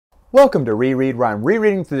Welcome to Reread, where I'm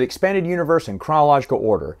rereading through the expanded universe in chronological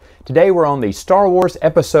order. Today we're on the Star Wars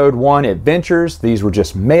Episode 1 Adventures. These were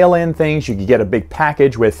just mail-in things. You could get a big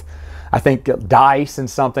package with, I think, dice and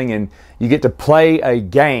something, and you get to play a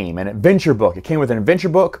game, an adventure book. It came with an adventure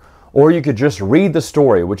book, or you could just read the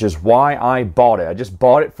story, which is why I bought it. I just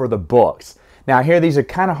bought it for the books. Now I hear these are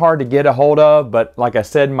kind of hard to get a hold of, but like I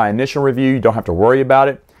said in my initial review, you don't have to worry about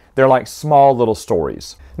it. They're like small little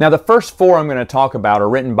stories. Now the first four I'm going to talk about are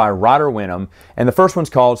written by Ryder Wenham, and the first one's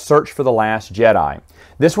called Search for the Last Jedi.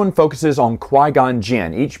 This one focuses on Qui-Gon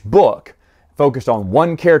Jinn. Each book focused on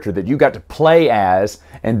one character that you got to play as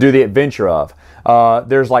and do the adventure of.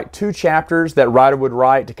 There's like 2 chapters that Ryder would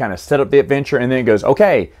write to kind of set up the adventure, and then it goes,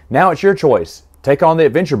 okay, now it's your choice. Take on the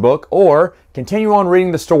adventure book or continue on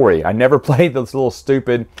reading the story. I never played this little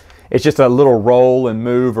stupid, it's just a little roll and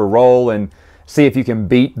move or roll and see if you can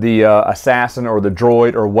beat the assassin or the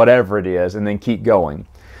droid or whatever it is, and then keep going.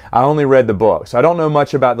 I only read the book, so I don't know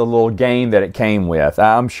much about the little game that it came with.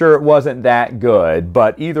 I'm sure it wasn't that good,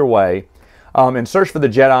 but either way, in Search for the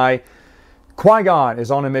Jedi, Qui-Gon is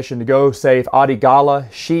on a mission to go save Adi Gala.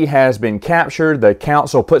 She has been captured. The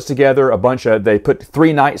council puts together they put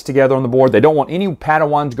 3 knights together on the board. They don't want any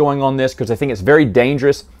Padawans going on this because they think it's very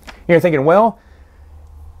dangerous. And you're thinking, well,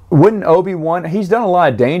 wouldn't Obi-Wan, he's done a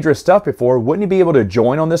lot of dangerous stuff before, wouldn't he be able to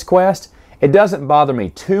join on this quest? It doesn't bother me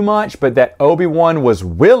too much, but that Obi-Wan was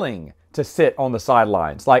willing to sit on the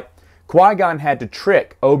sidelines. Like, Qui-Gon had to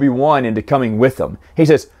trick Obi-Wan into coming with him. He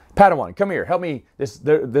says, Padawan, come here, help me,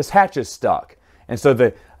 this hatch is stuck. And so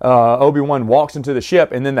the Obi-Wan walks into the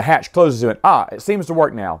ship, and then the hatch closes and it seems to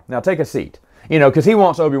work now. Now take a seat. You know, because he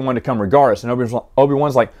wants Obi-Wan to come regardless, and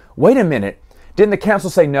Obi-Wan's like, wait a minute, didn't the council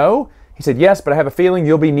say no? He said, yes, but I have a feeling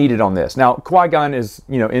you'll be needed on this. Now, Qui-Gon is,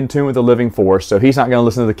 in tune with the living force, so he's not going to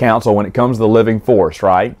listen to the council when it comes to the living force,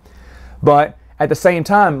 right? But at the same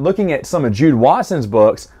time, looking at some of Jude Watson's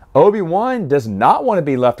books, Obi-Wan does not want to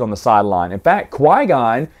be left on the sideline. In fact,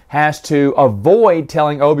 Qui-Gon has to avoid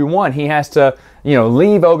telling Obi-Wan. He has to,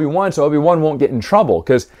 leave Obi-Wan so Obi-Wan won't get in trouble,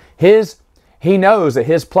 because he knows that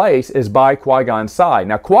his place is by Qui-Gon's side.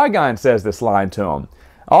 Now, Qui-Gon says this line to him.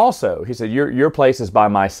 Also, he said, your place is by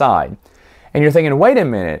my side. And you're thinking, wait a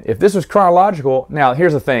minute, if this was chronological, now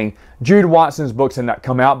here's the thing, Jude Watson's books had not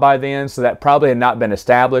come out by then, so that probably had not been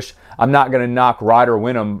established. I'm not going to knock Ryder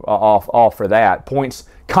Wenham off for that.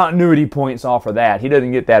 Continuity points off for that. He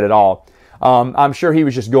doesn't get that at all. I'm sure he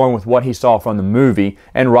was just going with what he saw from the movie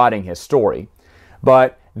and writing his story.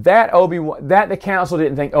 But that the council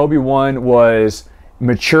didn't think Obi-Wan was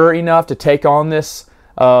mature enough to take on this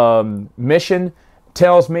mission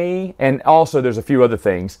tells me, and also there's a few other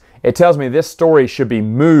things, it tells me this story should be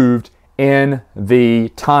moved in the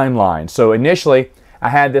timeline. So initially, I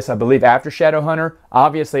had this, I believe, after Shadowhunter.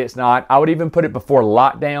 Obviously, it's not. I would even put it before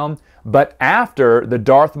Lockdown, but after the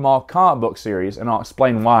Darth Maul comic book series, and I'll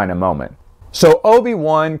explain why in a moment. So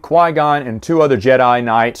Obi-Wan, Qui-Gon, and 2 other Jedi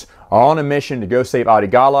Knights are on a mission to go save Adi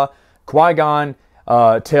Gala. Qui-Gon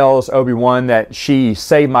tells Obi-Wan that she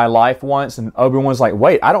saved my life once, and Obi-Wan's like,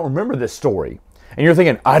 wait, I don't remember this story. And you're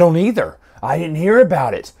thinking, I don't either. I didn't hear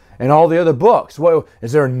about it in all the other books. Well,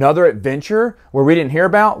 is there another adventure where we didn't hear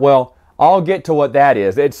about? Well, I'll get to what that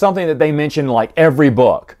is. It's something that they mention in like every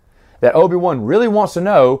book. That Obi-Wan really wants to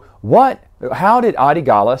know, how did Adi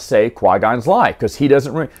Gala save Qui-Gon's life? Because he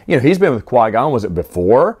doesn't, he's been with Qui-Gon. Was it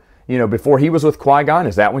before? Before he was with Qui-Gon?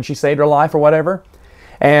 Is that when she saved her life or whatever?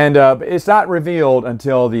 And it's not revealed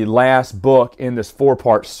until the last book in this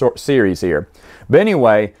 4-part series here. But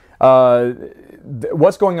anyway,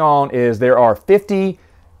 what's going on is there are 50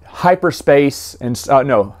 hyperspace and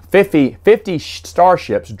 50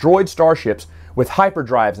 starships, droid starships with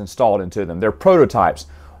hyperdrives installed into them. They're prototypes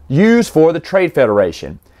used for the Trade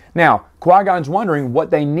Federation. Now, Qui-Gon's wondering what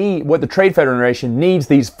the Trade Federation needs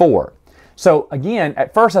these for. So again,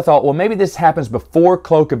 at first I thought, well, maybe this happens before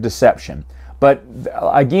Cloak of Deception. But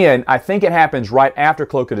again, I think it happens right after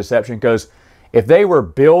Cloak of Deception, because if they were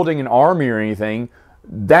building an army or anything,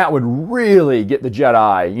 that would really get the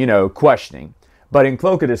Jedi, questioning. But in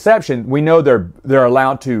Cloak of Deception, we know they're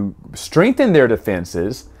allowed to strengthen their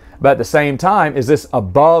defenses, but at the same time, is this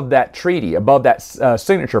above that treaty, above that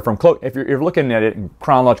signature from Cloak? If you're looking at it in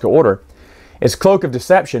chronological order, it's Cloak of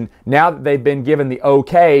Deception. Now that they've been given the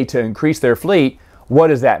okay to increase their fleet, what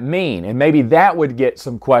does that mean? And maybe that would get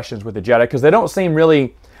some questions with the Jedi, because they don't seem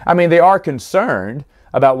really, they are concerned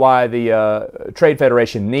about why the Trade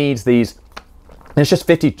Federation needs these. It's just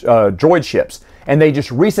 50 droid ships, and they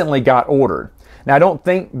just recently got ordered. Now, I don't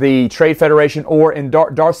think the Trade Federation, or in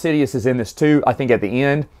Darth Sidious is in this too, I think at the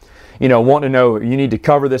end. wanting to know, you need to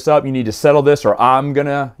cover this up, you need to settle this, or I'm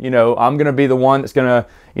gonna be the one that's gonna,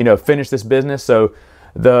 finish this business. So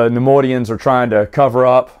the Neimoidians are trying to cover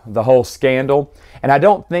up the whole scandal. And I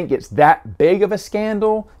don't think it's that big of a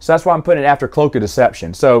scandal, so that's why I'm putting it after Cloak of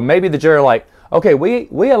Deception. So maybe the Jedi are like, okay,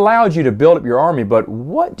 we allowed you to build up your army, but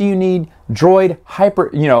what do you need droid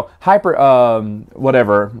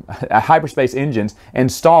hyperspace engines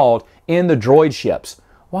installed in the droid ships?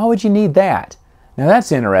 Why would you need that? Now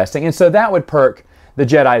that's interesting. And so that would perk the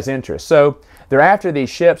Jedi's interest. So they're after these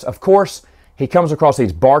ships. Of course, he comes across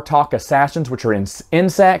these Bartok assassins, which are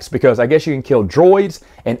insects, because I guess you can kill droids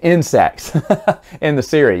and insects in the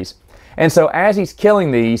series. And so as he's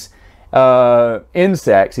killing these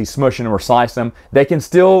insects, he's smushing them or slicing them, they can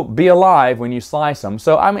still be alive when you slice them.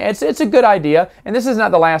 So, I mean, it's a good idea. And this is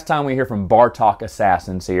not the last time we hear from Bartok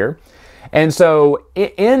assassins here. And so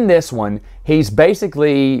in this one, he's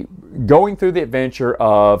basically going through the adventure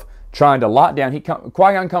of trying to lock down.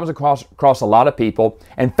 Qui-Gon comes across a lot of people.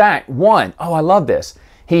 In fact, I love this.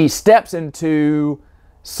 He steps into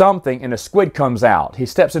something and a squid comes out. He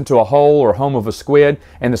steps into a hole or home of a squid,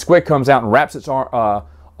 and the squid comes out and wraps its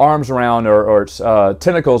arms around or its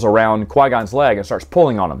tentacles around Qui-Gon's leg and starts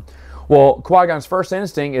pulling on him. Well, Qui-Gon's first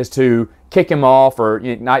instinct is to kick him off or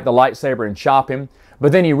ignite the lightsaber and chop him.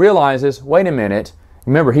 But then he realizes, wait a minute,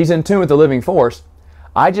 remember, he's in tune with the living force.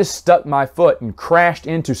 I just stuck my foot and crashed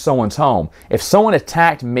into someone's home. If someone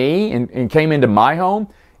attacked me and came into my home,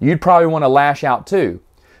 you'd probably want to lash out too.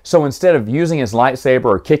 So instead of using his lightsaber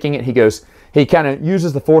or kicking it, he kind of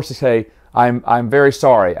uses the force to say, I'm very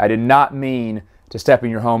sorry. I did not mean to step in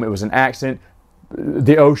your home. It was an accident.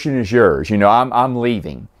 The ocean is yours. I'm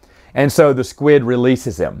leaving. And so the squid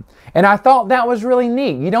releases him. And I thought that was really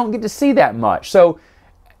neat. You don't get to see that much. So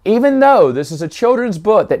even though this is a children's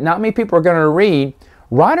book that not many people are going to read,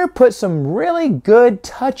 Ryder put some really good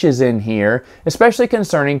touches in here, especially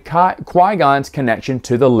concerning Qui-Gon's connection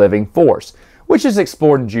to the living force, which is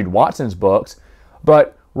explored in Jude Watson's books.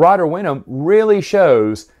 But Ryder Wenham really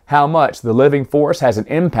shows how much the living force has an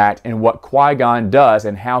impact in what Qui-Gon does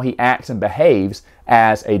and how he acts and behaves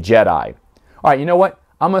as a Jedi. All right, you know what?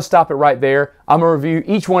 I'm going to stop it right there. I'm going to review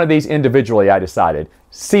each one of these individually, I decided.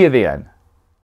 See you then.